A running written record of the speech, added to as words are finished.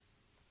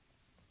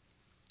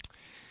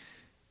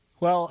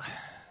Well,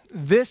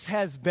 this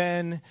has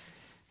been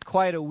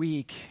quite a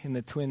week in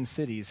the Twin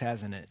Cities,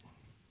 hasn't it?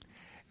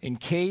 In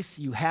case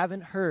you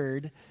haven't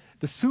heard,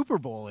 the Super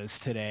Bowl is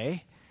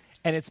today,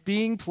 and it's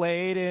being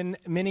played in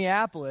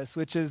Minneapolis,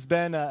 which has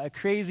been a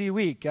crazy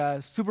week.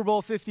 Super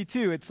Bowl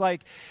 52, it's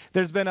like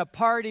there's been a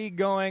party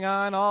going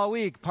on all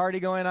week,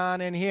 party going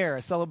on in here,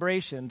 a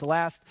celebration to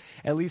last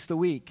at least a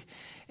week.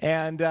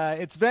 And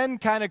it's been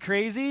kind of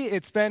crazy.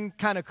 It's been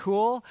kind of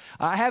cool.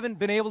 I haven't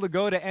been able to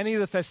go to any of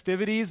the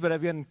festivities, but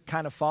I've been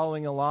kind of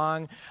following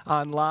along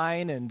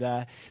online.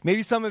 And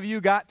maybe some of you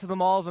got to the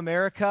Mall of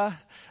America,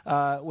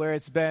 where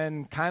it's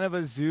been kind of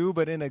a zoo,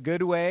 but in a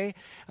good way.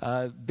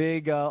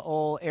 Big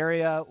old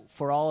area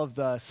for all of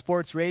the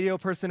sports radio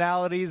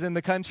personalities in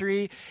the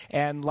country,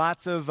 and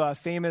lots of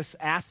famous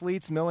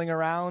athletes milling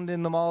around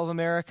in the Mall of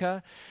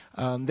America.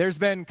 There's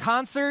been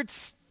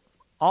concerts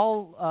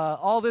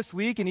all this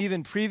week, and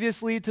even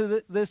previously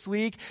to this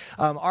week,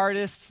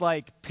 artists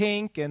like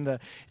Pink and the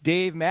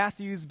Dave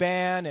Matthews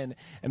Band and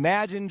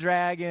Imagine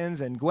Dragons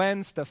and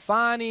Gwen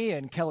Stefani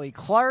and Kelly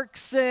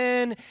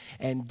Clarkson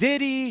and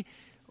Diddy,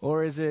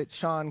 or is it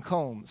Sean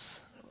Combs,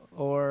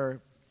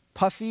 or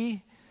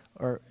Puffy,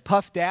 or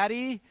Puff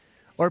Daddy,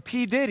 or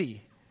P.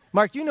 Diddy?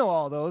 Mark, you know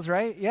all those,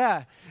 right?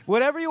 Yeah.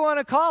 Whatever you want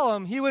to call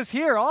him, he was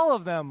here. All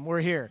of them were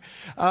here.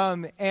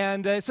 So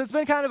it's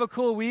been kind of a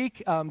cool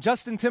week.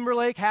 Justin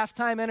Timberlake,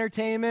 Halftime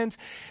Entertainment,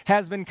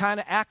 has been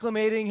kind of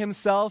acclimating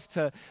himself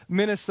to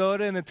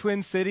Minnesota and the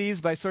Twin Cities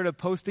by sort of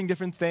posting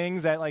different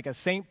things at like a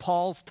St.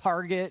 Paul's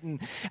Target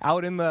and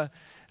out in the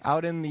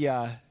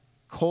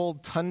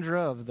cold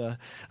tundra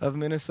of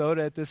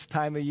Minnesota at this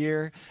time of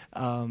year.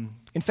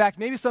 In fact,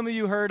 maybe some of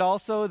you heard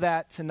also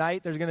that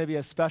tonight there's going to be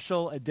a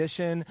special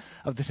edition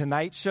of The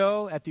Tonight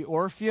Show at the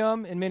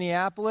Orpheum in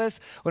Minneapolis.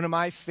 One of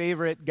my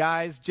favorite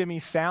guys, Jimmy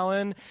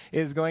Fallon,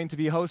 is going to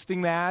be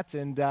hosting that.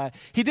 And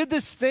he did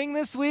this thing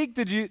this week.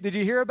 Did you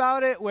hear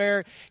about it?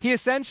 Where he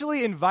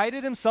essentially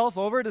invited himself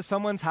over to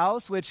someone's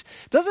house, which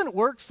doesn't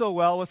work so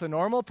well with a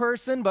normal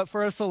person, but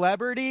for a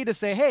celebrity to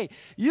say, hey,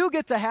 you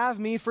get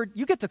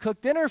to cook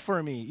dinner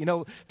for me. You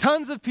know,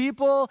 tons of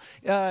people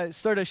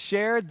sort of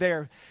shared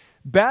their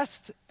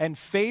best and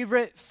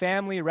favorite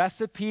family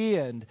recipe,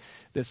 and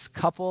this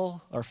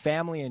couple or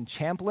family in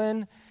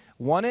Champlin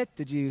won it.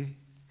 Did you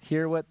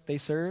hear what they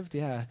served?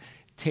 Yeah,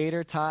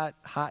 tater tot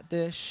hot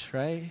dish,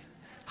 right?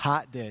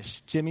 Hot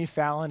dish. Jimmy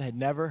Fallon had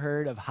never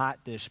heard of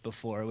hot dish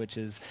before, which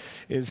is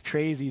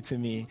crazy to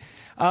me.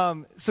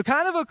 So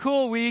kind of a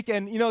cool week,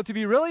 and to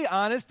be really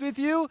honest with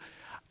you,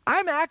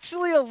 I'm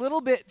actually a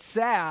little bit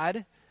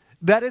sad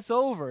that it's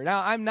over.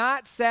 Now, I'm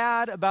not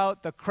sad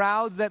about the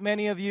crowds that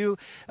many of you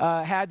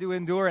had to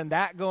endure and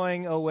that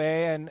going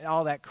away and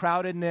all that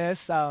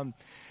crowdedness.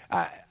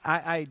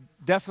 I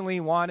definitely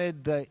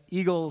wanted the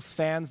Eagles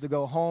fans to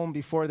go home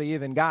before they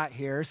even got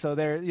here, so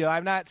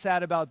I'm not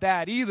sad about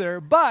that either.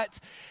 But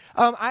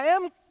I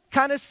am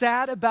kind of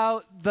sad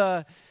about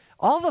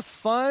all the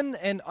fun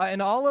and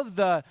all of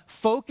the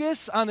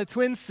focus on the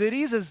Twin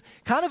Cities is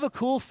kind of a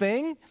cool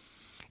thing.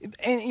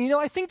 And,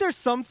 I think there's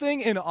something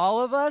in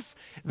all of us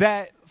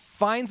that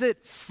finds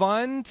it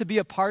fun to be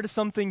a part of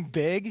something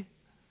big,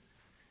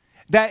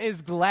 that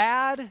is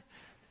glad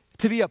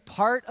to be a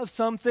part of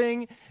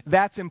something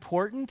that's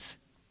important.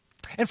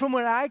 And from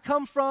where I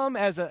come from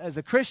as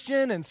a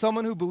Christian and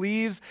someone who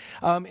believes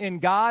in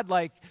God,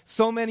 like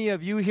so many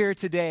of you here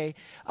today,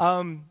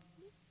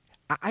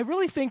 I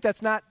really think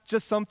that's not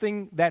just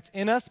something that's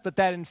in us, but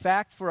that in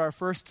fact for our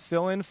first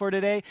fill-in for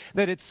today,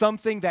 that it's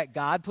something that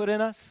God put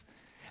in us.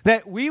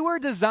 That we were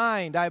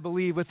designed, I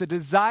believe, with a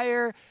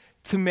desire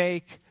to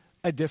make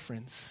a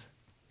difference.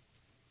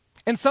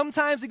 And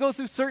sometimes we go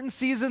through certain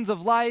seasons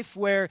of life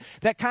where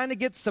that kind of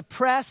gets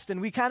suppressed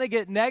and we kind of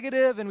get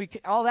negative and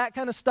all that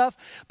kind of stuff.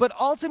 But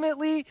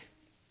ultimately,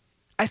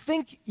 I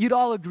think you'd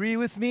all agree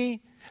with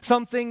me,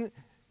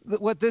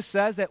 what this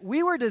says, that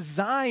we were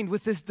designed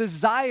with this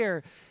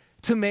desire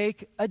to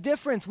make a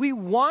difference. We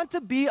want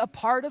to be a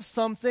part of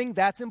something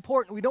that's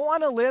important. We don't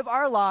want to live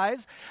our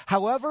lives,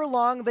 however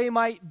long they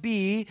might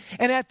be,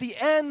 and at the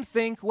end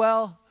think,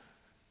 well,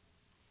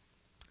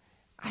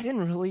 I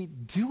didn't really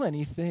do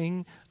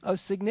anything of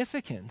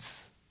significance.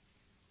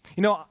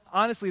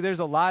 Honestly, there's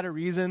a lot of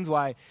reasons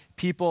why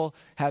people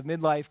have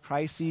midlife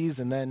crises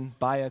and then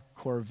buy a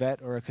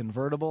Corvette or a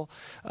convertible.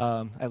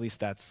 At least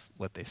that's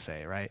what they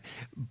say, right?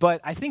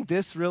 But I think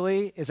this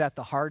really is at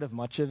the heart of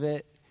much of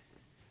it,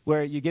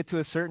 where you get to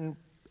a certain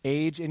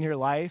age in your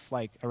life,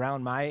 like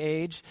around my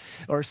age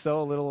or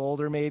so, a little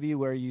older maybe,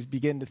 where you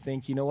begin to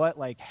think, you know what,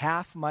 like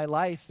half my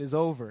life is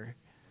over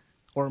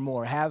or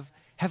more. Have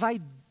I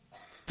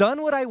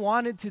done what I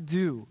wanted to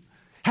do?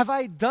 Have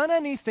I done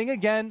anything,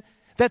 again,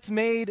 that's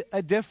made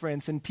a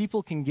difference? And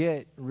people can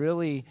get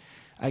really,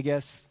 I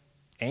guess,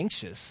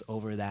 anxious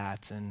over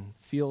that and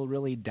feel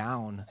really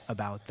down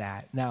about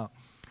that. Now,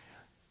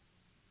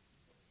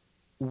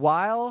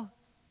 while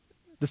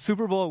the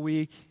Super Bowl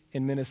week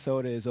in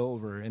Minnesota is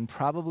over and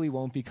probably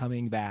won't be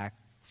coming back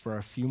for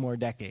a few more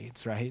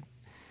decades, right?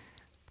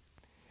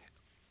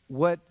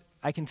 What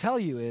I can tell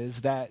you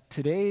is that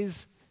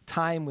today's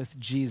time with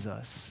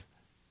Jesus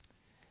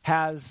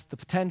has the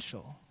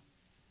potential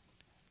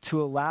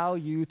to allow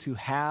you to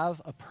have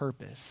a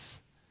purpose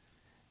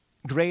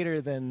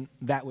greater than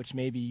that which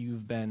maybe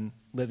you've been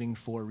living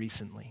for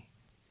recently.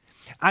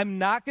 I'm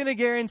not going to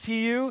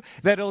guarantee you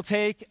that it'll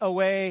take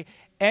away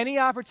any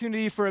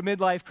opportunity for a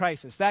midlife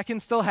crisis. That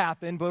can still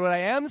happen, but what I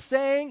am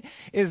saying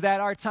is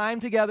that our time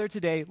together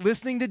today,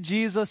 listening to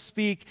Jesus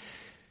speak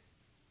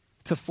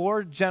to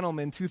 4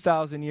 gentlemen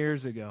 2,000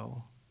 years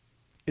ago,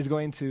 is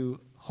going to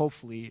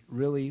hopefully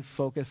really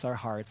focus our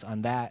hearts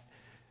on that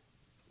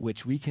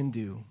which we can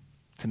do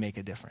to make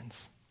a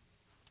difference.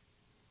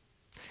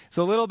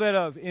 So a little bit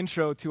of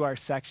intro to our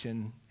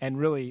section and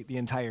really the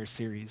entire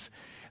series.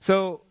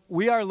 So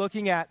we are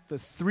looking at the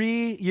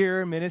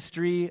 3-year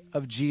ministry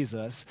of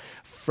Jesus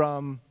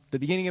from the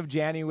beginning of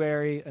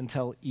January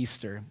until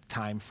Easter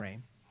time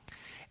frame.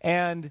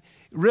 And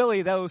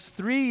really, those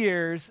 3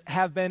 years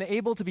have been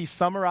able to be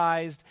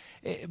summarized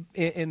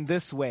in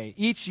this way.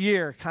 Each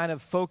year kind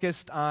of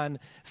focused on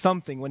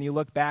something when you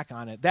look back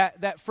on it.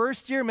 That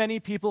first year, many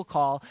people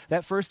call,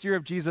 that first year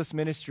of Jesus'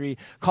 ministry,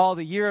 call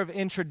the year of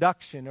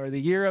introduction or the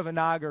year of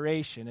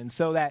inauguration. And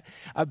so that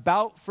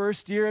about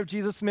first year of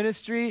Jesus'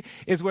 ministry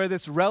is where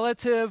this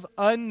relative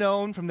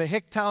unknown from the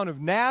hick town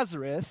of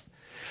Nazareth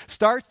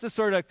starts to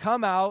sort of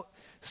come out,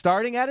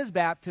 starting at his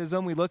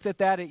baptism. We looked at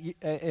that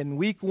in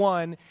week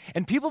 1,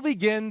 and people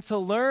begin to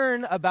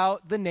learn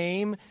about the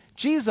name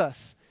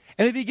Jesus.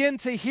 And they begin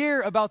to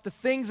hear about the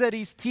things that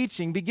he's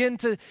teaching, begin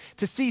to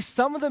see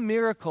some of the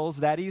miracles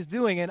that he's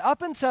doing. And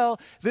up until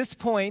this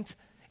point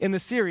in the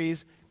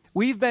series,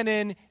 we've been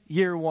in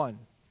year 1.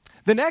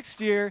 The next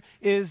year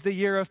is the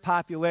year of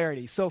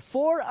popularity. So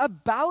for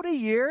about a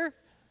year,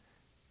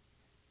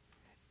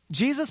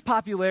 Jesus'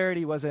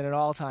 popularity was at an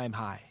all-time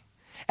high.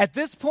 At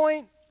this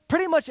point,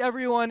 pretty much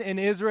everyone in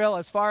Israel,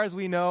 as far as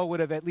we know, would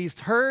have at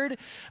least heard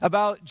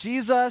about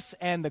Jesus,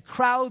 and the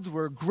crowds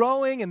were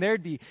growing, and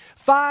there'd be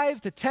 5,000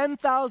 to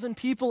 10,000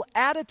 people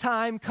at a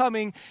time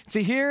coming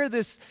to hear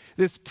this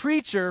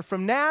preacher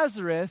from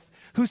Nazareth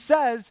who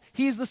says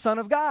he's the Son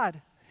of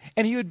God.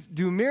 And he would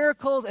do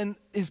miracles, and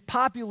his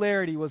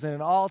popularity was at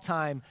an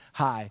all-time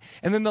high.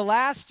 And then the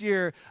last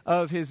year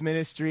of his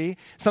ministry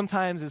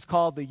sometimes is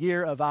called the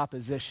year of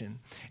opposition.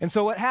 And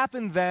so what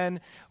happened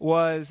then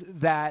was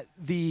that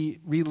the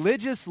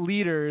religious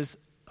leaders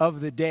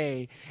of the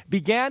day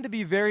began to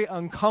be very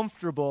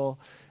uncomfortable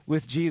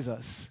with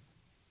Jesus.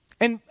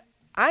 And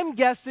I'm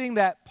guessing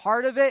that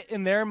part of it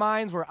in their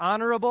minds were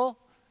honorable.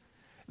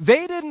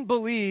 They didn't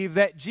believe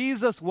that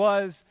Jesus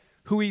was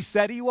who he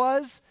said he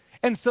was.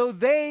 And so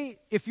they,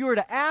 if you were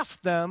to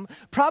ask them,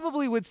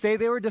 probably would say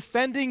they were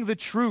defending the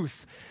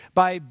truth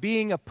by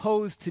being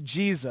opposed to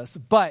Jesus.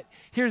 But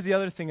here's the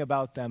other thing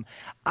about them.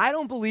 I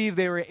don't believe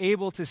they were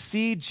able to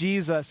see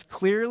Jesus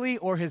clearly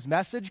or his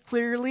message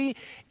clearly,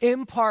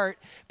 in part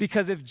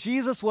because if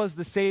Jesus was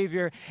the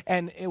Savior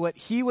and what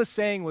he was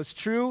saying was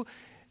true,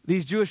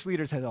 these Jewish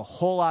leaders had a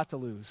whole lot to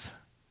lose.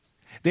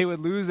 They would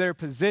lose their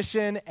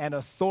position and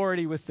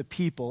authority with the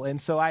people. And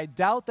so I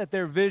doubt that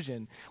their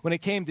vision, when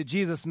it came to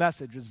Jesus'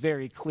 message, was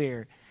very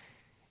clear.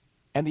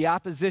 And the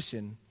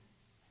opposition,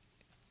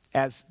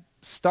 as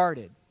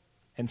started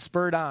and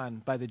spurred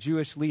on by the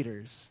Jewish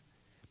leaders,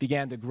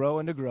 began to grow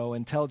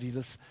until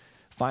Jesus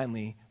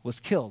finally was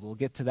killed. We'll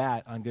get to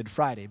that on Good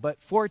Friday.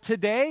 But for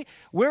today,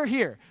 we're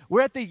here.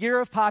 We're at the year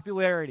of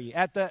popularity,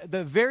 at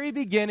the very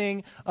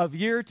beginning of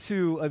year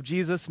 2 of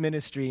Jesus'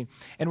 ministry.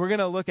 And we're going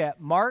to look at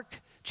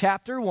Mark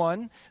Chapter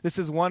 1, this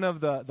is one of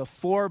the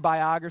 4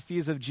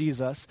 biographies of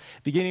Jesus,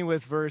 beginning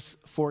with verse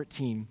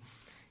 14.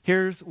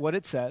 Here's what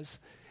it says.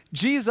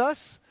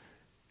 Jesus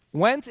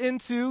went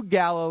into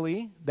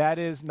Galilee, that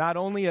is not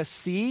only a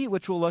sea,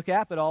 which we'll look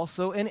at, but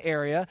also an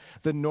area,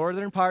 the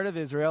northern part of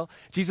Israel.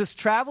 Jesus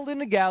traveled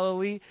into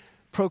Galilee,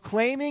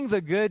 proclaiming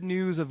the good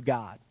news of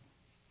God.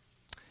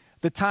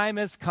 The time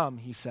has come,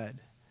 he said.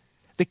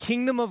 The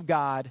kingdom of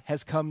God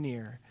has come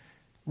near.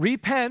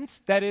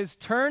 Repent, that is,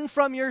 turn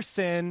from your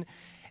sin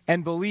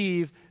and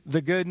believe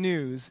the good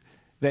news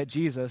that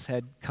Jesus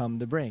had come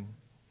to bring.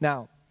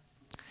 Now,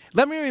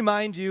 let me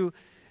remind you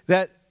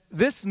that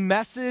this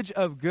message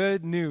of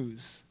good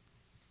news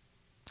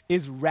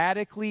is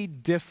radically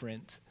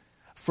different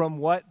from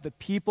what the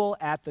people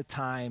at the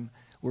time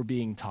were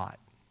being taught.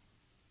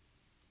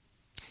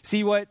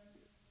 See, what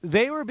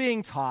they were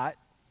being taught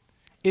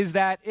is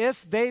that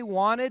if they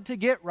wanted to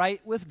get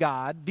right with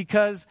God,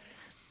 because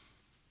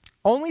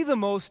only the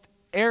most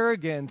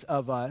arrogant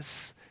of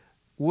us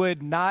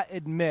would not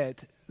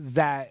admit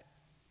that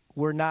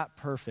we're not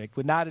perfect,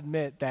 would not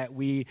admit that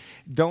we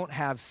don't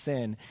have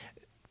sin.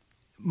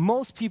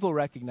 Most people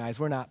recognize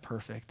we're not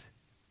perfect.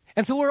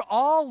 And so we're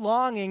all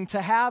longing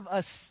to have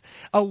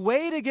a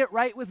way to get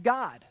right with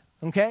God,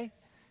 okay?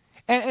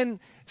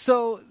 And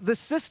so the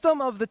system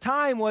of the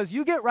time was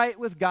you get right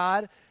with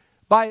God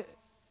by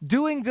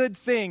doing good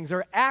things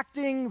or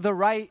acting the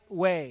right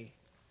way.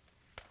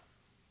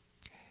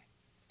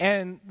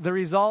 And the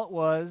result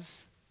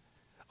was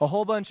a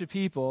whole bunch of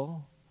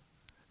people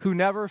who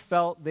never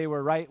felt they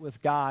were right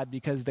with God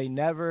because they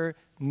never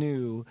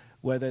knew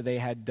whether they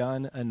had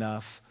done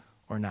enough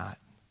or not.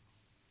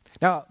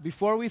 Now,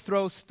 before we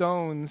throw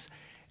stones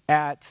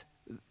at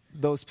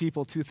those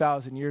people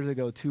 2,000 years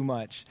ago too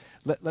much,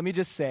 let me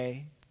just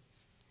say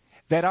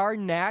that our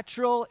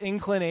natural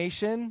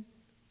inclination,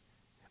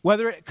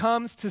 whether it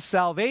comes to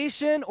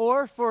salvation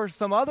or for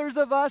some others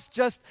of us,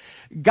 just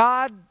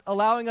God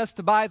allowing us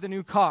to buy the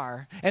new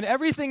car and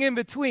everything in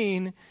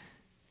between,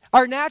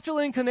 our natural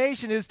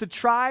inclination is to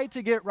try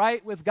to get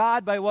right with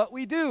God by what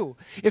we do.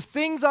 If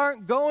things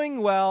aren't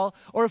going well,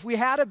 or if we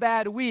had a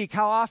bad week,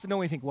 how often do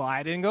we think, well,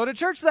 I didn't go to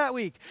church that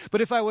week, but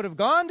if I would have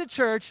gone to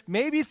church,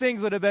 maybe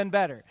things would have been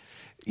better.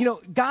 You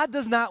know, God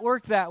does not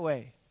work that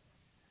way.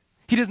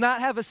 He does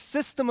not have a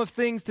system of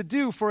things to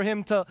do for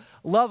him to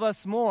love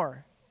us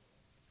more.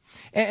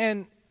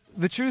 And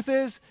the truth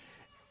is,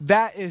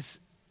 that is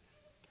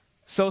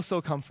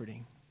so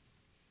comforting.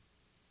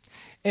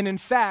 And in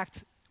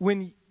fact,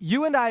 when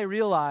you and I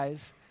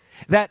realize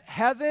that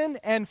heaven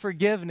and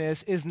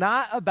forgiveness is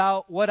not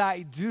about what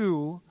I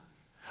do,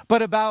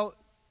 but about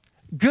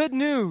good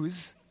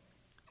news,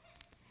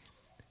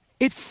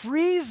 it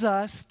frees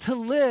us to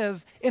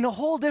live in a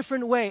whole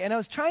different way. And I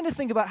was trying to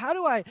think about how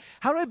do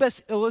I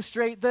best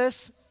illustrate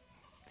this?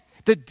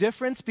 The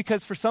difference,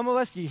 because for some of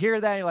us, you hear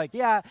that and you're like,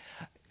 yeah,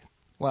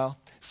 well,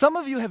 some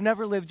of you have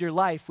never lived your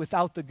life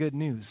without the good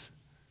news.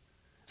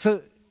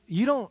 So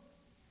you don't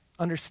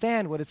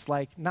understand what it's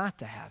like not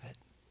to have it.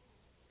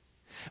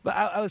 But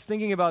I was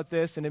thinking about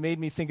this, and it made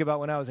me think about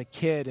when I was a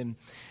kid. And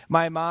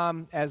my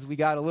mom, as we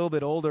got a little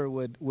bit older,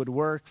 would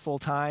work full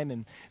time.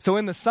 And so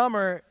in the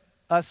summer,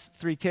 us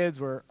three kids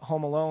were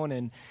home alone.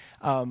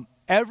 And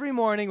every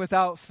morning,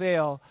 without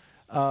fail,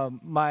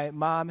 my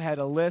mom had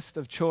a list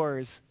of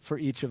chores for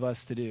each of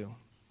us to do.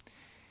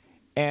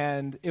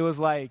 And it was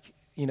like,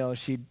 you know,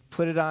 she'd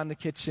put it on the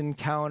kitchen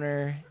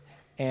counter,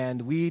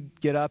 and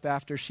we'd get up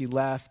after she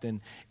left,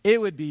 and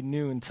it would be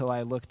noon till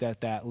I looked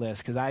at that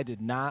list because I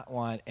did not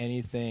want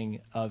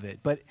anything of it.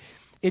 But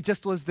it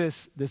just was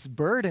this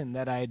burden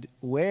that I'd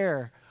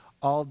wear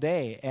all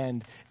day.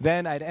 And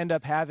then I'd end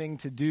up having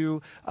to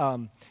do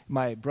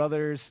my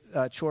brother's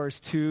chores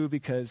too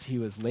because he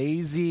was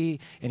lazy,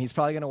 and he's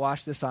probably going to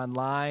watch this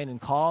online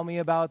and call me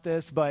about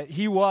this, but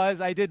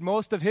I did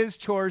most of his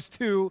chores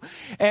too.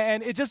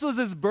 And it just was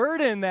this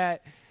burden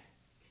that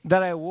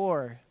I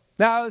wore.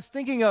 Now, I was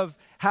thinking of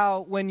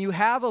how when you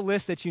have a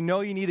list that you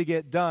know you need to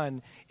get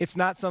done, it's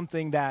not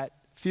something that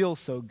feels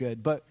so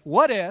good. But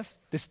what if,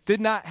 this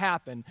did not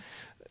happen,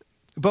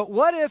 but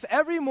what if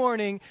every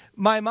morning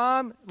my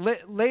mom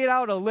laid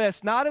out a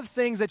list, not of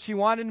things that she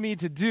wanted me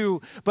to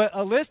do, but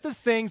a list of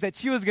things that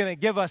she was going to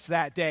give us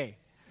that day?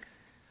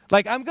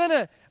 Like,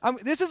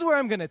 this is where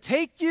I'm going to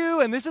take you,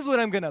 and this is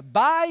what I'm going to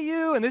buy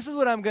you, and this is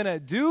what I'm going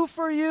to do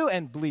for you.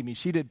 And believe me,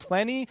 she did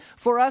plenty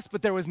for us,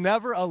 but there was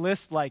never a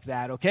list like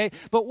that, okay?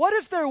 But what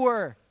if there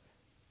were?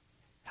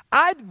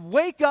 I'd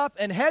wake up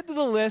and head to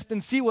the list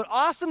and see what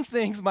awesome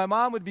things my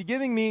mom would be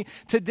giving me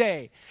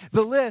today.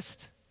 The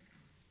list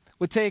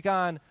would take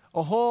on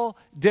a whole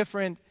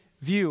different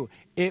view.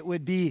 It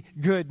would be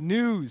good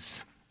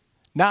news,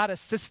 not a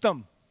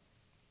system.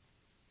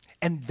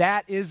 And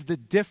that is the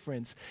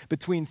difference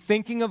between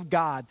thinking of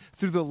God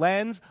through the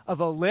lens of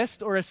a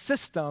list or a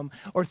system,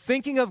 or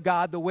thinking of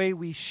God the way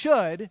we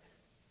should,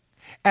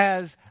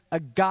 as a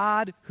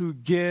God who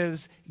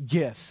gives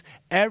gifts.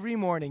 Every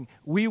morning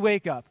we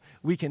wake up,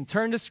 we can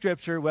turn to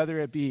Scripture, whether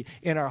it be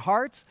in our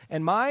hearts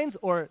and minds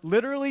or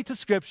literally to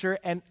Scripture,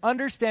 and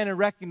understand and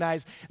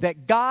recognize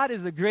that God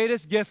is the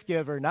greatest gift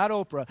giver, not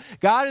Oprah.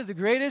 God is the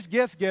greatest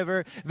gift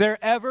giver there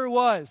ever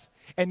was.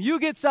 And you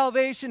get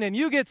salvation, and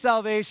you get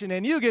salvation,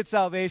 and you get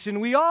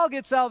salvation. We all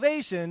get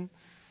salvation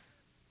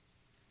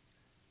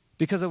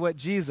because of what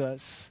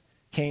Jesus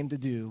came to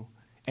do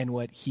and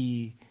what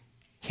he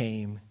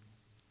came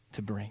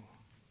to bring.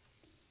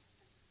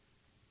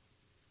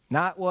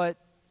 Not what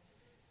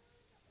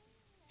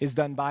is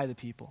done by the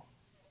people,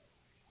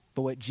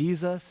 but what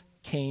Jesus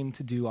came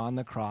to do on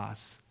the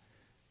cross,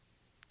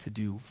 to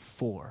do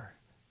for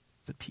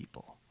the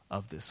people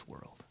of this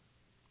world.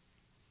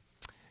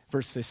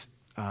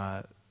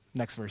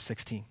 Next verse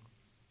 16.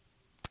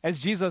 As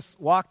Jesus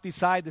walked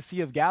beside the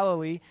Sea of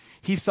Galilee,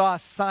 he saw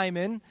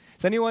Simon.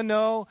 Does anyone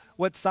know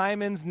what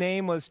Simon's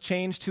name was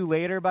changed to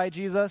later by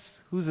Jesus?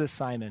 Who's this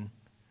Simon?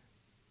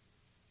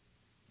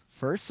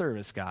 First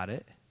service got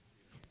it.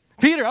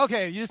 Peter,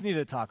 okay, you just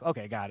needed to talk.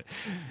 Okay, got it.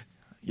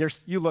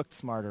 You looked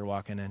smarter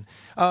walking in.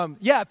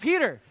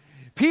 Peter.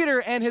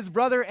 Peter and his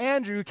brother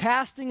Andrew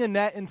casting a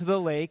net into the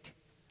lake,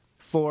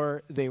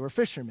 for they were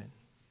fishermen.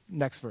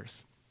 Next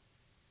verse.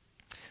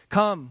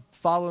 Come,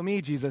 follow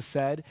me, Jesus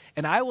said,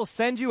 and I will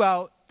send you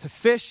out to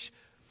fish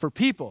for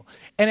people.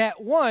 And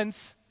at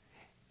once,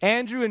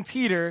 Andrew and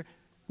Peter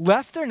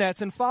left their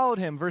nets and followed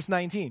him. Verse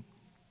 19.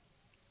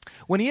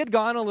 When he had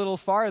gone a little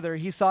farther,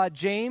 he saw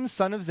James,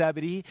 son of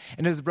Zebedee,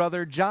 and his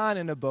brother John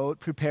in a boat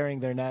preparing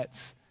their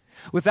nets.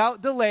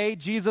 Without delay,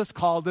 Jesus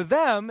called to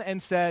them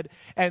and said,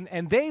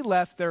 and they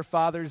left their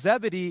father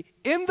Zebedee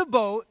in the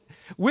boat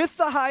with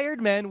the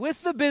hired men,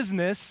 with the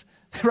business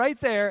right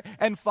there,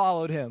 and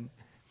followed him.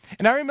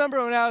 And I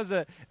remember when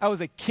I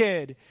was a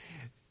kid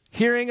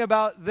hearing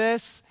about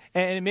this,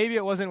 and maybe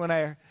it wasn't when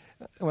I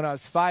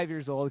was 5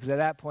 years old, because at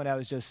that point I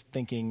was just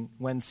thinking,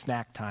 when's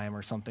snack time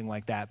or something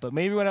like that. But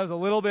maybe when I was a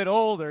little bit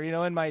older,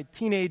 in my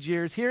teenage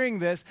years, hearing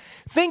this,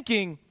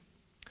 thinking,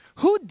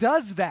 who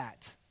does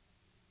that?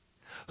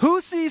 Who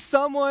sees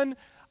someone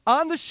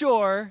on the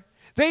shore,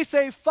 they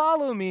say,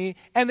 follow me,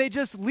 and they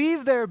just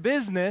leave their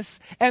business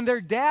and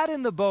their dad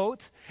in the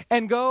boat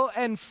and go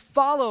and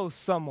follow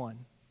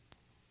someone?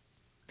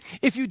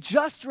 If you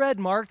just read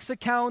Mark's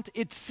account,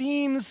 it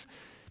seems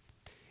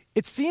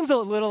a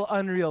little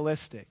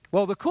unrealistic.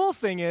 Well, the cool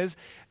thing is,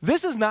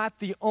 this is not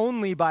the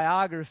only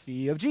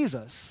biography of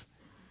Jesus.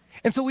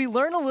 And so we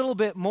learn a little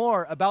bit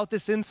more about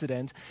this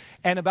incident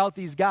and about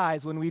these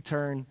guys when we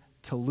turn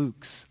to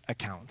Luke's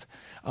account.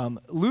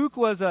 Luke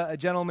was a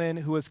gentleman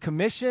who was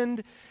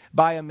commissioned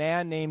by a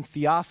man named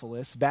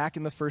Theophilus back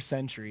in the first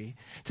century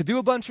to do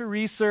a bunch of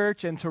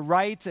research and to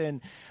write a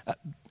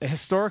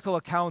historical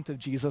account of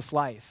Jesus'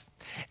 life.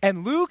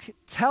 And Luke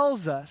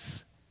tells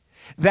us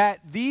that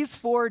these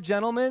four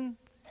gentlemen,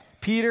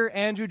 Peter,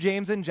 Andrew,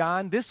 James, and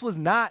John, this was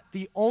not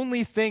the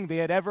only thing they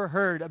had ever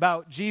heard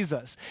about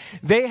Jesus.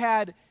 They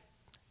had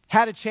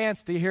a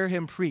chance to hear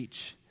him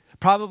preach,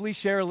 probably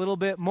share a little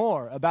bit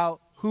more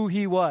about who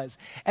he was.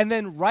 And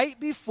then right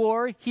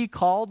before he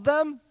called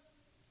them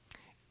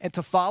and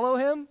to follow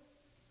him,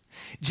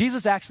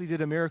 Jesus actually did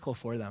a miracle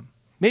for them.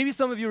 Maybe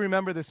some of you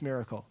remember this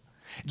miracle.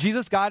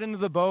 Jesus got into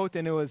the boat,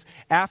 and it was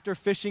after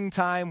fishing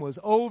time was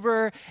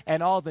over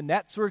and all the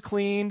nets were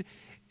cleaned,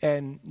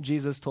 and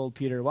Jesus told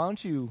Peter, why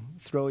don't you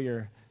throw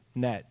your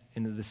net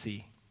into the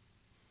sea?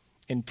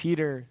 And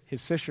Peter,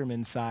 his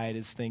fisherman side,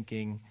 is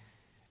thinking,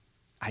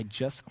 I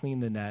just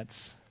cleaned the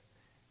nets.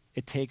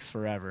 It takes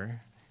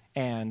forever,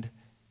 and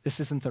this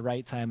isn't the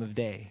right time of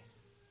day.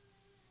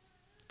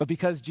 But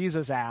because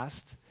Jesus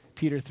asked,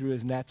 Peter threw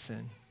his nets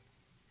in.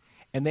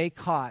 And they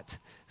caught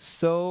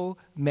so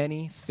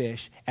many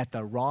fish at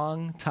the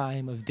wrong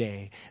time of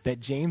day that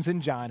James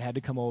and John had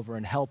to come over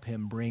and help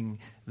him bring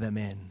them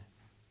in.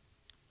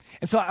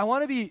 And so I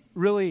want to be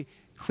really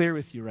clear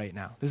with you right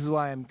now. This is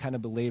why I'm kind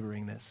of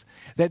belaboring this.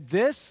 That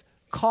this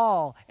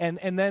call and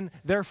then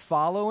their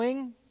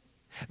following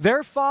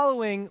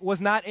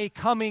was not a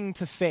coming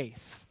to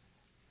faith.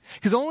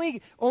 Because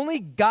only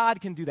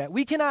God can do that.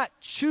 We cannot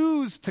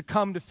choose to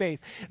come to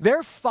faith.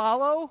 Their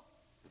follow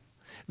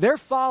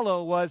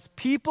was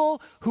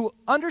people who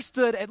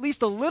understood at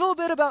least a little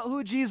bit about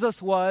who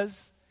Jesus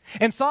was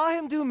and saw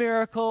him do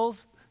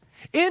miracles,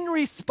 in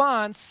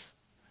response,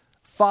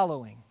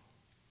 following.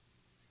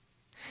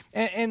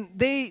 And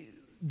they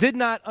did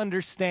not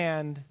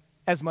understand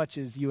as much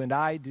as you and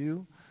I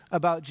do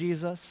about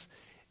Jesus.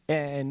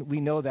 And we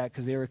know that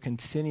because they were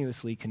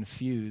continuously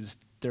confused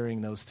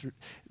during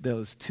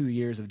those 2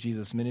 years of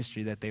Jesus'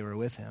 ministry that they were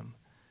with him.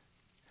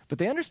 But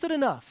they understood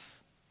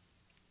enough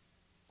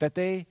that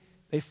they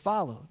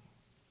followed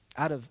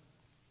out of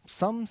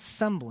some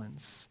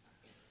semblance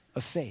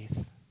of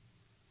faith.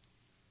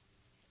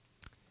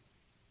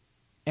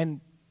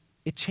 And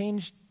it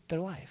changed their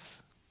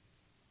life.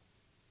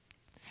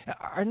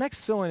 Our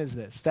next fill-in is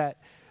this, that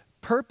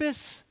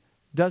purpose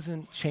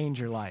doesn't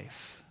change your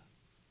life.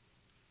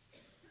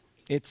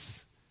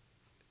 It's,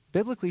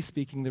 biblically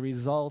speaking, the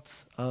result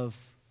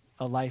of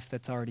a life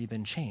that's already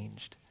been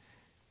changed.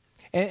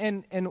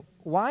 And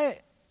why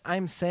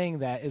I'm saying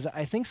that is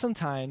I think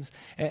sometimes,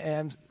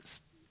 and I'm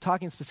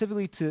talking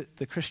specifically to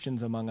the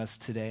Christians among us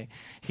today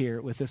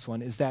here with this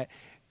one, is that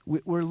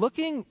we're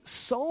looking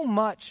so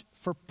much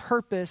for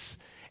purpose,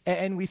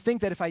 and we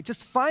think that if I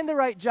just find the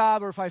right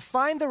job, or if I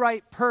find the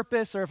right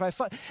purpose, or if I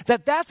find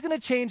that's going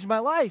to change my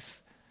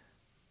life.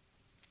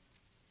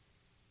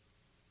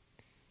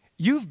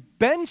 You've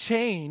been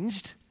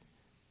changed,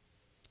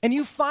 and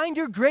you find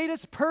your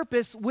greatest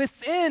purpose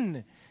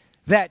within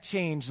that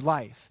changed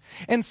life.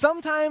 And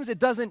sometimes it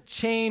doesn't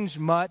change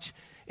much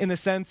in the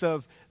sense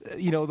of,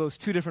 those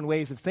two different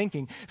ways of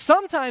thinking.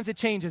 Sometimes it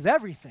changes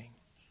everything.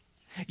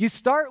 You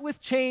start with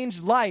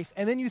changed life,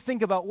 and then you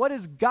think about, what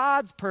is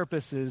God's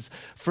purposes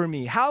for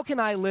me? How can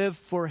I live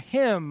for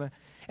him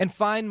and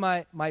find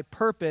my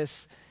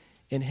purpose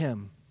in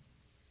him?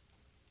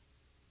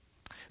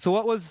 So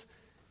what was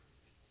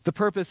the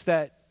purpose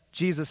that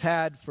Jesus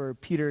had for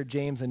Peter,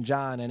 James, and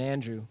John, and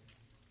Andrew?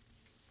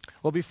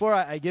 Well, before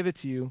I give it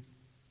to you,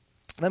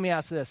 let me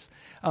ask this.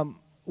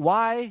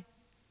 Why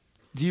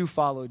do you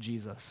follow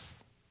Jesus?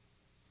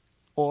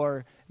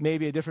 Or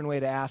maybe a different way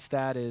to ask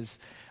that is,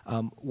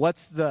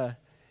 what's the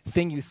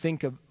thing you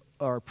think of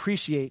or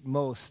appreciate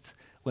most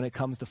when it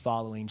comes to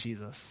following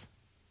Jesus?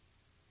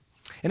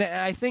 And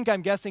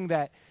I'm guessing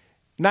that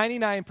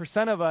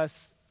 99% of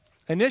us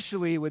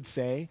initially would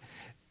say,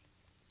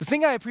 the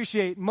thing I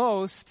appreciate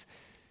most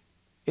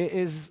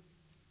is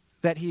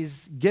that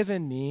he's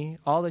given me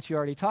all that you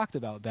already talked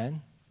about,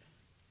 Ben.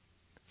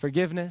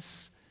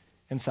 Forgiveness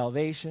and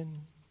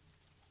salvation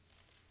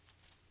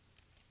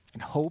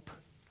and hope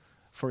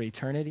for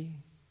eternity?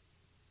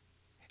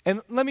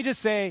 And let me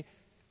just say,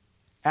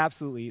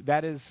 absolutely,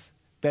 that is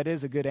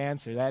a good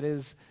answer. That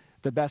is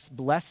the best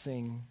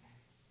blessing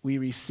we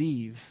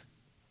receive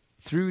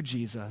through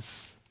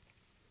Jesus.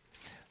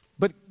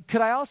 But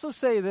could I also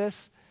say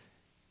this?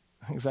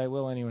 Because I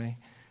will anyway.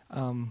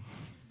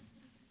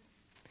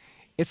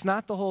 It's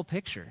not the whole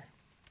picture.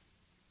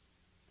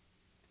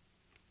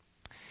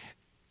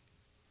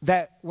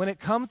 That when it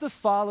comes to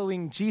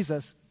following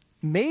Jesus,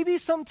 maybe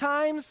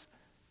sometimes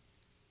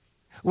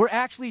we're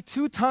actually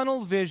too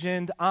tunnel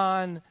visioned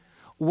on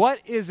what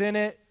is in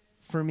it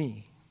for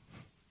me.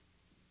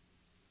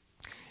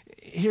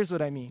 Here's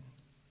what I mean.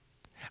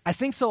 I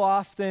think so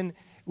often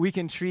we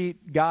can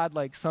treat God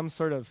like some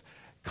sort of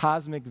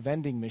cosmic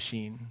vending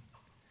machine.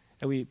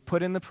 And we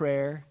put in the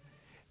prayer,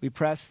 we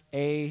press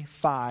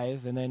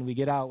A5, and then we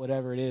get out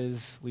whatever it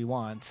is we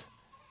want.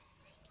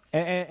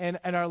 And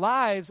our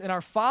lives and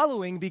our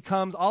following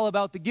becomes all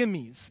about the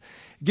gimmes.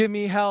 Give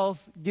me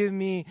health, give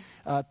me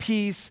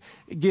peace,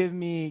 give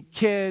me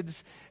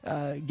kids,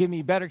 give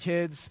me better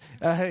kids,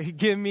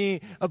 give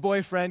me a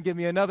boyfriend, give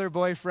me another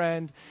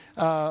boyfriend,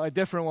 a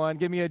different one,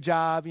 give me a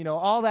job,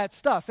 all that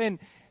stuff. And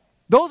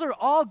those are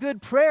all good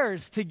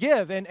prayers to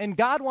give. And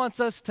God wants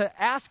us to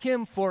ask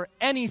him for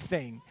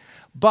anything.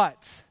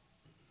 But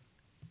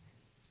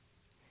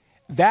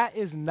that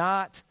is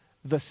not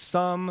the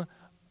sum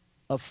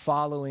of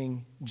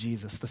following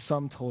Jesus, the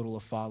sum total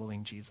of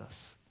following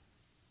Jesus.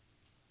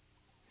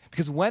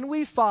 Because when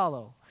we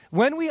follow,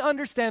 when we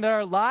understand that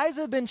our lives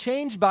have been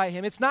changed by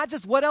him, it's not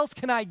just what else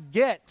can I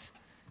get.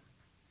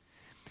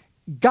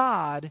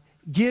 God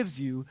gives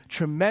you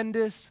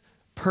tremendous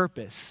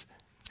purpose.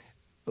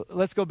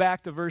 Let's go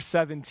back to verse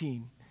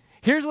 17.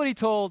 Here's what he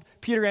told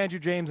Peter, Andrew,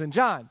 James, and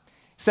John.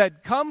 He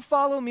said, "Come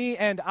follow me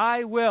and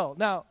I will."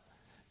 Now,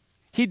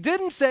 he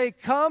didn't say,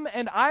 "Come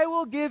and I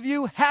will give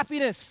you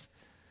happiness."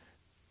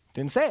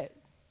 Didn't say it.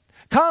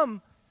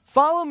 "Come,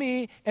 follow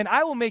me, and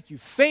I will make you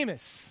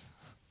famous.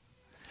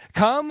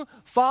 Come,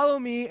 follow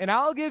me, and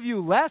I'll give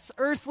you less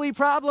earthly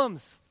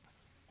problems."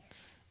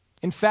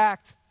 In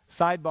fact,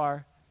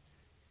 sidebar,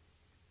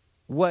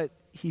 what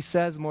he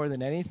says more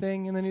than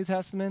anything in the New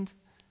Testament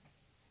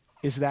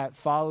is that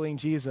following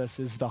Jesus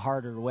is the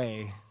harder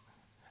way,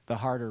 the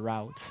harder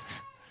route.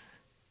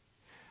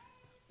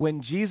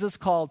 When Jesus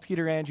called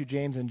Peter, Andrew,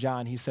 James, and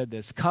John, he said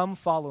this, "Come,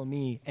 follow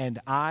me, and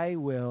I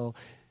will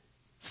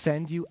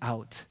send you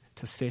out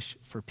to fish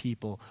for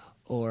people,"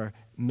 or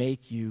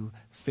make you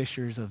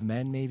fishers of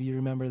men. Maybe you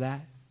remember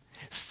that.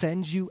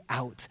 Send you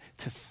out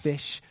to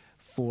fish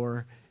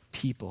for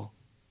people.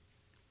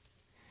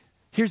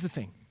 Here's the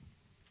thing.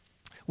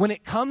 When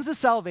it comes to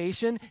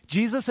salvation,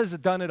 Jesus has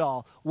done it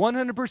all.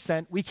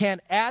 100%. We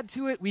can't add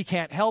to it. We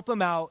can't help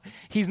him out.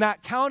 He's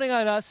not counting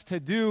on us to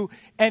do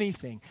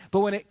anything. But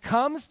when it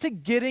comes to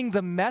getting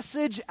the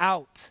message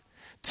out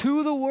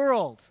to the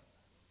world,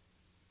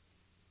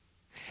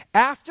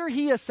 after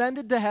he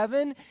ascended to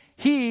heaven,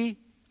 he,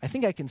 I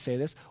think I can say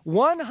this,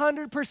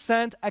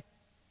 100%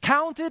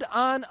 counted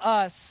on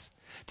us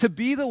to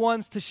be the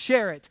ones to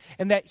share it,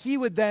 and that he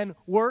would then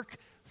work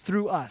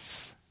through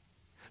us,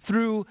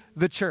 through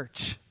the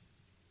church.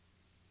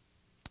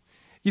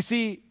 You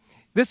see,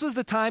 this was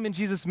the time in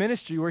Jesus'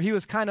 ministry where he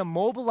was kind of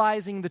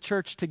mobilizing the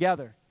church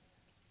together.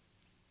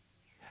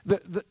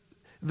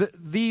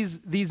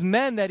 These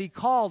men that he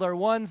called are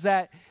ones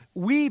that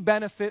we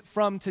benefit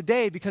from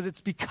today, because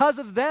it's because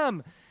of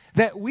them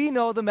that we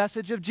know the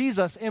message of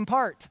Jesus in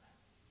part.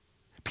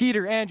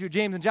 Peter, Andrew,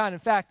 James, and John. In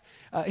fact,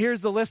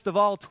 here's the list of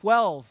all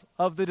 12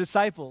 of the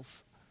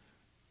disciples.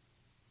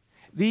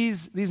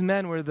 These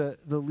men were the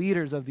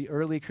leaders of the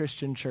early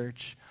Christian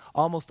church.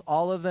 Almost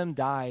all of them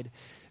died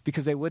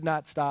because they would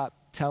not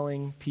stop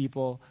telling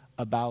people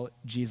about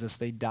Jesus.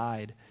 They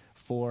died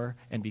for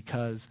and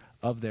because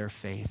of their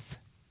faith.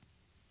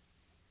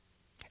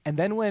 And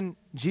then when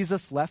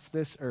Jesus left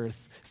this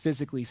earth,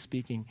 physically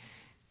speaking,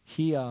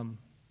 he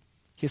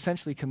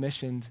essentially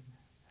commissioned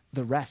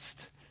the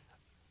rest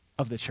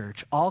of the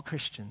church, all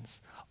Christians,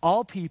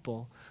 all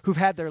people who've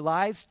had their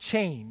lives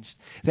changed,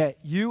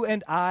 that you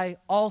and I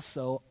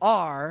also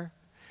are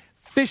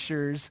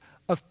fishers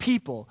of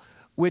people,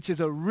 which is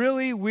a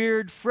really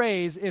weird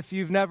phrase if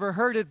you've never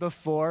heard it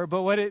before.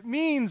 But what it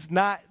means,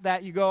 not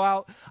that you go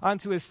out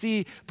onto a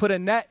sea, put a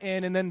net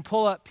in, and then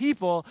pull up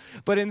people,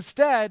 but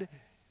instead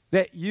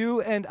that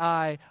you and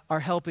I are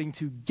helping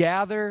to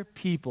gather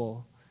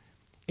people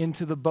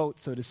into the boat,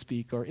 so to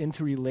speak, or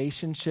into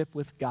relationship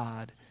with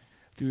God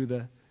through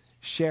the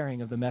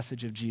sharing of the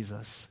message of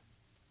Jesus.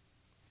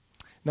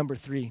 Number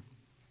 3,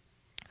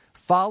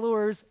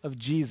 followers of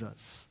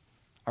Jesus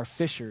are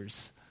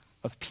fishers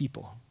of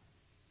people.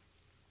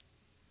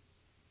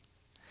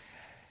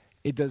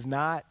 It does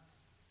not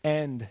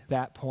end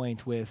that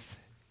point with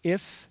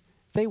if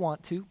they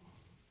want to,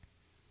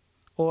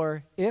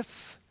 or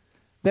if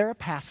they're a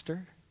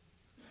pastor,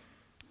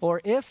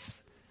 or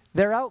if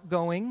they're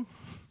outgoing,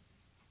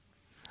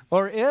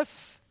 or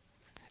if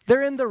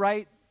they're in the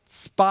right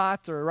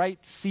spot or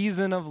right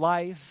season of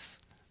life.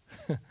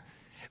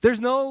 There's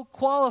no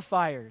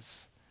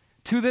qualifiers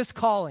to this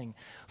calling.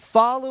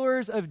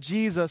 Followers of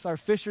Jesus are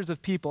fishers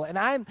of people. And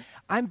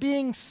I'm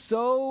being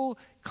so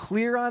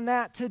clear on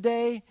that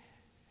today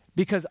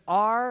because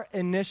our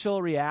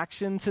initial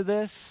reaction to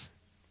this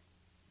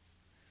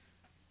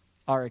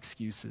are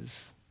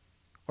excuses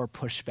or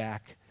pushback.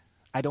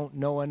 I don't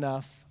know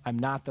enough. I'm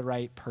not the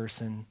right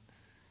person.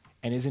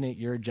 And isn't it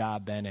your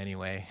job then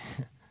anyway?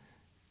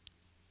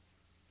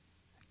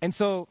 And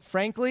so,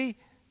 frankly,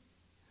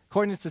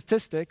 according to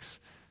statistics,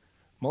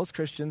 most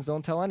Christians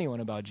don't tell anyone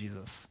about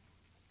Jesus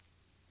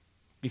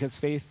because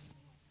faith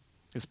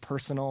is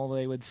personal,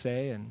 they would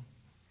say, and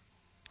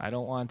I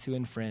don't want to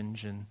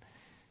infringe. And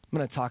I'm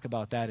going to talk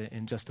about that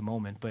in just a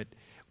moment. But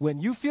when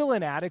you feel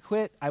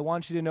inadequate, I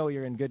want you to know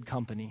you're in good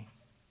company.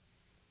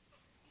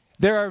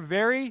 There are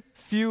very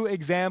few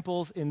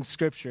examples in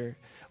Scripture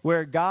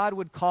where God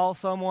would call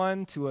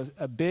someone to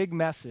a big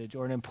message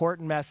or an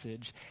important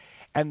message,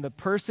 and the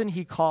person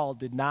he called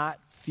did not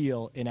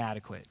feel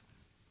inadequate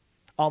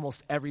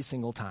almost every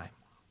single time.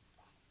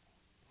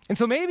 And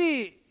so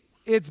maybe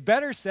it's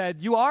better said,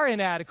 you are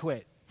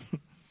inadequate,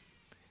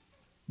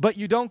 but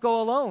you don't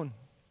go alone.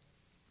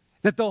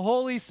 That the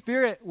Holy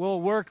Spirit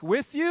will work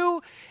with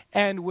you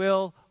and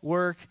will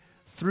work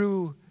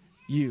through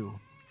you.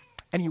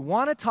 And you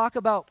want to talk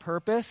about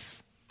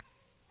purpose?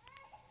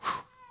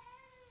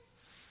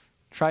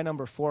 Try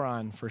number 4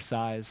 on for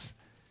size.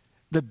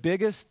 The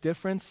biggest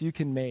difference you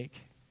can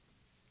make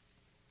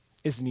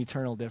is an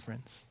eternal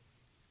difference.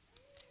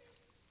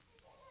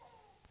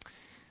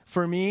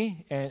 For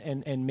me,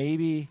 and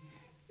maybe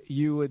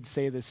you would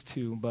say this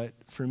too, but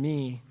for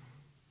me,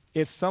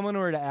 if someone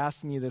were to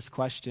ask me this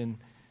question,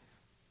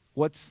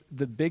 what's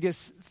the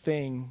biggest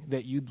thing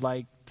that you'd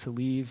like to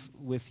leave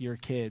with your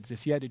kids?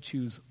 If you had to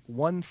choose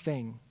one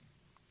thing,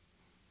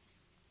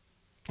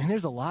 and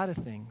there's a lot of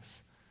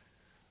things,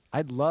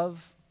 I'd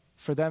love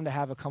for them to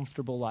have a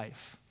comfortable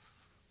life.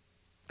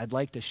 I'd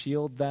like to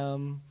shield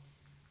them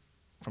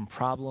from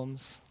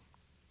problems.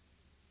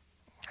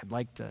 I'd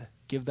like to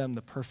give them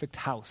the perfect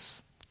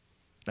house,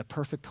 the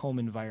perfect home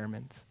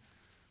environment.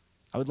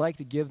 I would like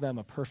to give them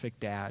a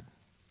perfect dad.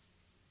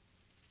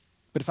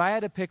 But if I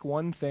had to pick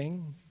one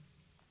thing,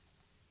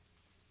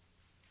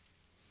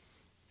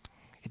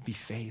 it'd be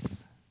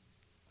faith.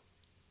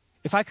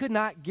 If I could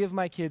not give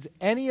my kids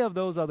any of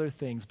those other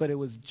things, but it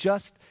was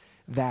just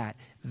that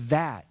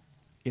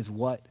is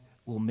what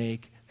will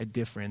make a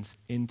difference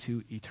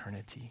into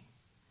eternity.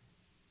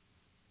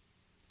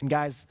 And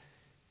guys,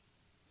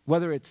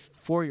 whether it's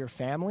for your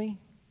family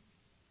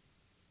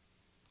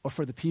or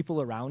for the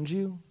people around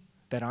you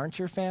that aren't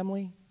your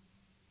family,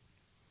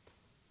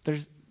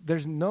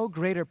 there's no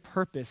greater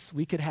purpose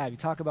we could have. You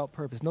talk about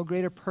purpose. No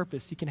greater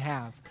purpose you can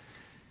have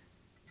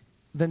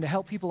than to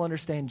help people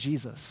understand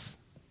Jesus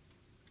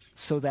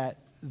so that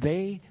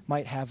they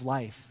might have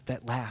life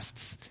that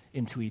lasts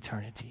into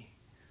eternity.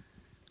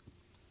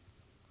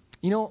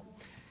 You know,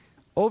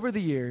 over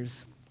the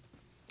years,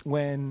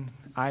 when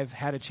I've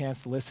had a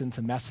chance to listen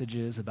to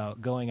messages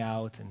about going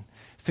out and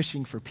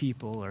fishing for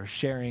people or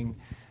sharing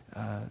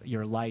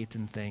your light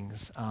and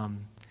things,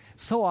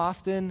 so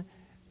often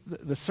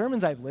the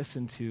sermons I've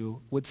listened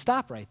to would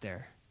stop right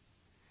there.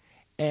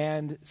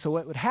 And so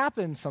what would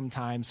happen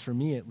sometimes, for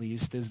me at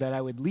least, is that I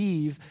would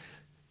leave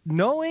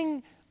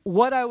knowing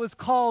what I was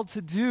called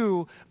to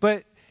do,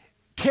 but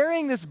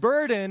carrying this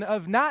burden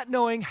of not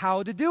knowing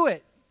how to do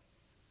it.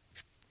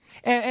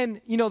 And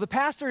you know, the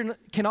pastor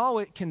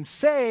can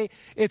say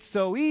it's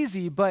so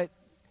easy, but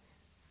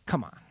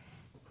come on.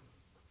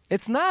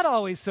 It's not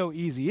always so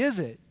easy, is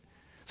it?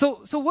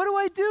 So what do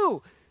I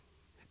do?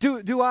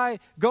 Do I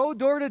go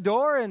door to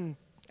door and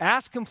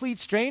ask complete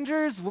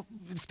strangers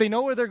if they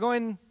know where they're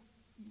going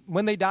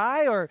when they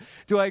die? Or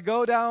do I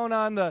go down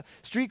on the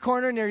street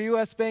corner near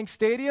U.S. Bank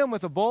Stadium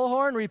with a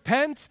bullhorn,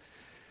 repent,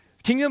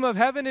 kingdom of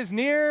heaven is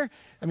near?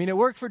 I mean, it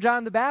worked for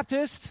John the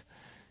Baptist.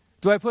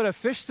 Do I put a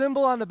fish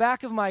symbol on the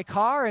back of my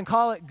car and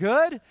call it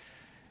good?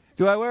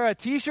 Do I wear a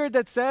T-shirt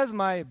that says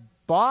my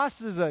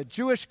boss is a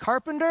Jewish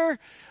carpenter?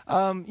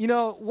 What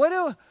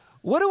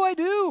do I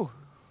do?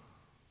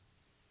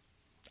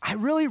 I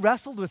really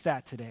wrestled with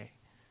that today.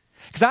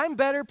 Because I'm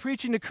better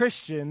preaching to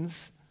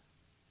Christians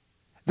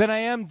than I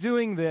am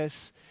doing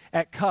this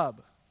at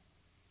Cub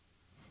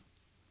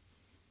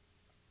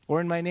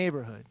or in my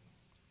neighborhood.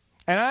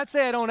 And I'd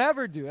say I don't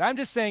ever do it. I'm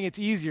just saying it's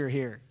easier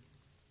here.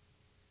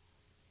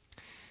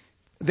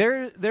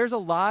 There's a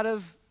lot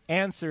of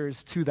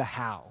answers to the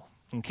how,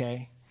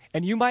 okay?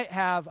 And you might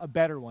have a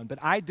better one, but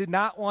I did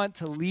not want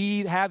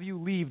to have you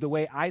leave the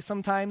way I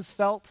sometimes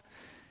felt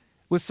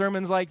with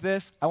sermons like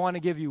this. I want to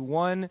give you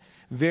one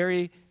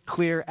very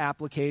clear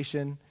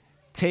application.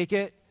 Take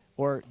it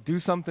or do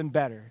something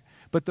better.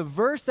 But the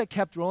verse that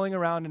kept rolling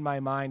around in my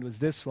mind was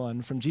this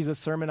one from Jesus'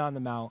 Sermon on the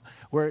Mount,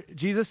 where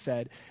Jesus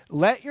said,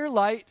 "Let your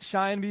light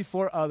shine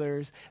before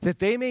others, that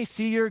they may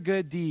see your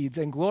good deeds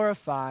and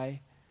glorify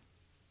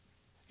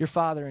your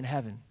Father in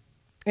heaven."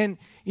 And,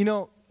 you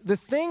know, the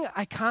thing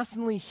I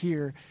constantly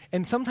hear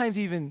and sometimes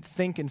even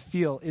think and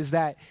feel is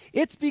that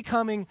it's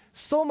becoming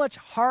so much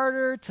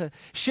harder to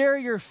share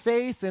your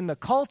faith in the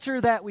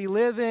culture that we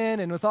live in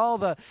and with all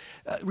the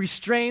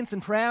restraints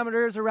and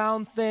parameters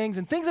around things.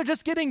 And things are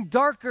just getting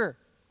darker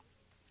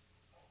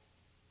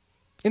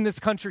in this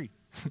country.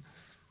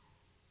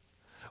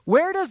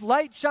 Where does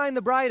light shine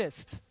the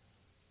brightest?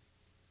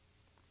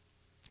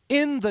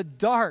 In the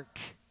dark.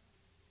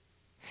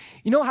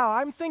 You know how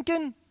I'm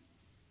thinking?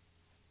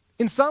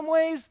 In some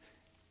ways,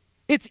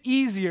 it's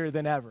easier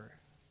than ever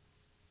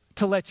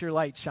to let your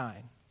light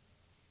shine.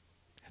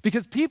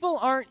 Because people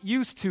aren't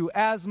used to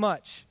as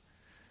much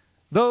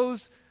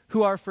those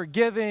who are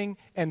forgiving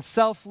and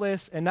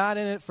selfless and not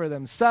in it for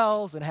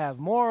themselves and have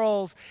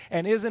morals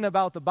and isn't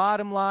about the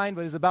bottom line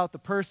but is about the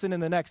person in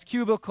the next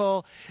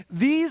cubicle.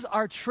 These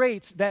are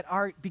traits that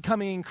are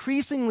becoming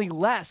increasingly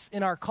less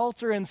in our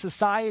culture and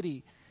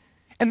society.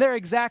 And they're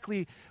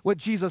exactly what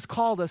Jesus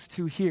called us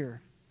to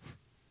here.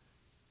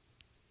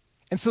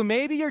 And so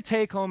maybe your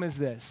take home is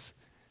this,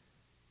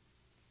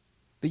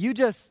 that you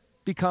just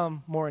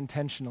become more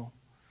intentional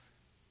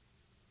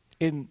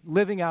in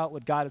living out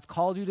what God has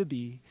called you to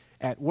be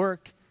at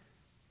work,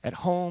 at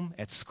home,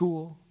 at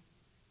school.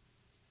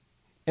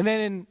 And then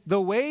in the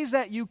ways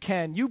that you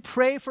can, you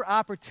pray for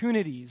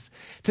opportunities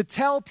to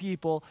tell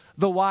people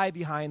the why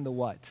behind the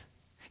what.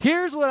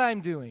 Here's what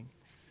I'm doing.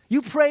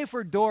 You pray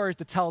for doors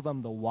to tell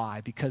them the why,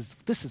 because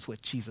this is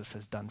what Jesus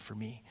has done for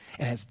me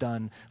and has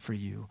done for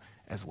you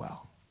as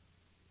well.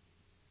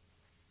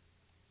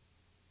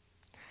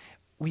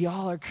 We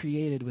all are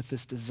created with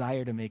this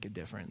desire to make a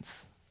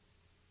difference.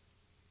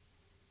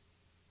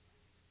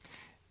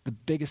 The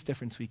biggest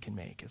difference we can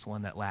make is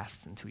one that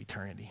lasts into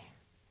eternity.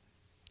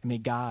 And may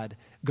God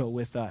go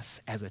with us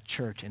as a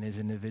church and as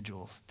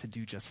individuals to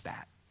do just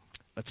that.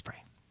 Let's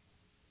pray.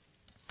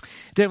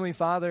 Dear Heavenly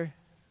Father,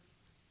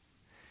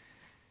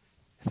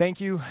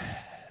 thank you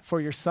for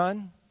your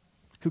Son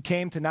who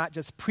came to not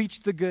just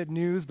preach the good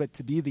news, but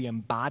to be the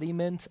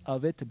embodiment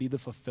of it, to be the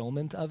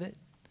fulfillment of it.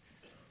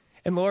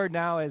 And Lord,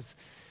 now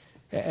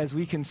as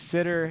we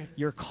consider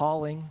your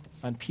calling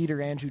on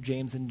Peter, Andrew,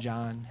 James, and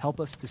John,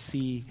 help us to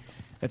see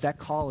that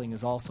calling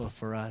is also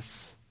for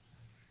us.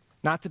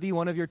 Not to be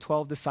one of your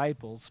 12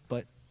 disciples,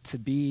 but to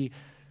be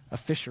a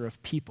fisher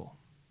of people.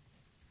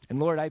 And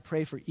Lord, I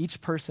pray for each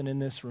person in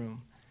this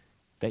room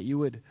that you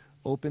would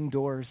open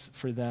doors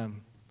for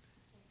them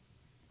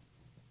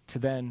to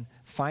then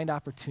find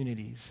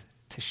opportunities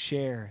to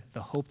share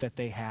the hope that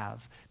they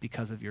have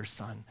because of your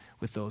Son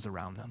with those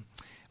around them.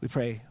 We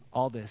pray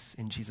all this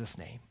in Jesus'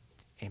 name.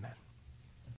 Amen.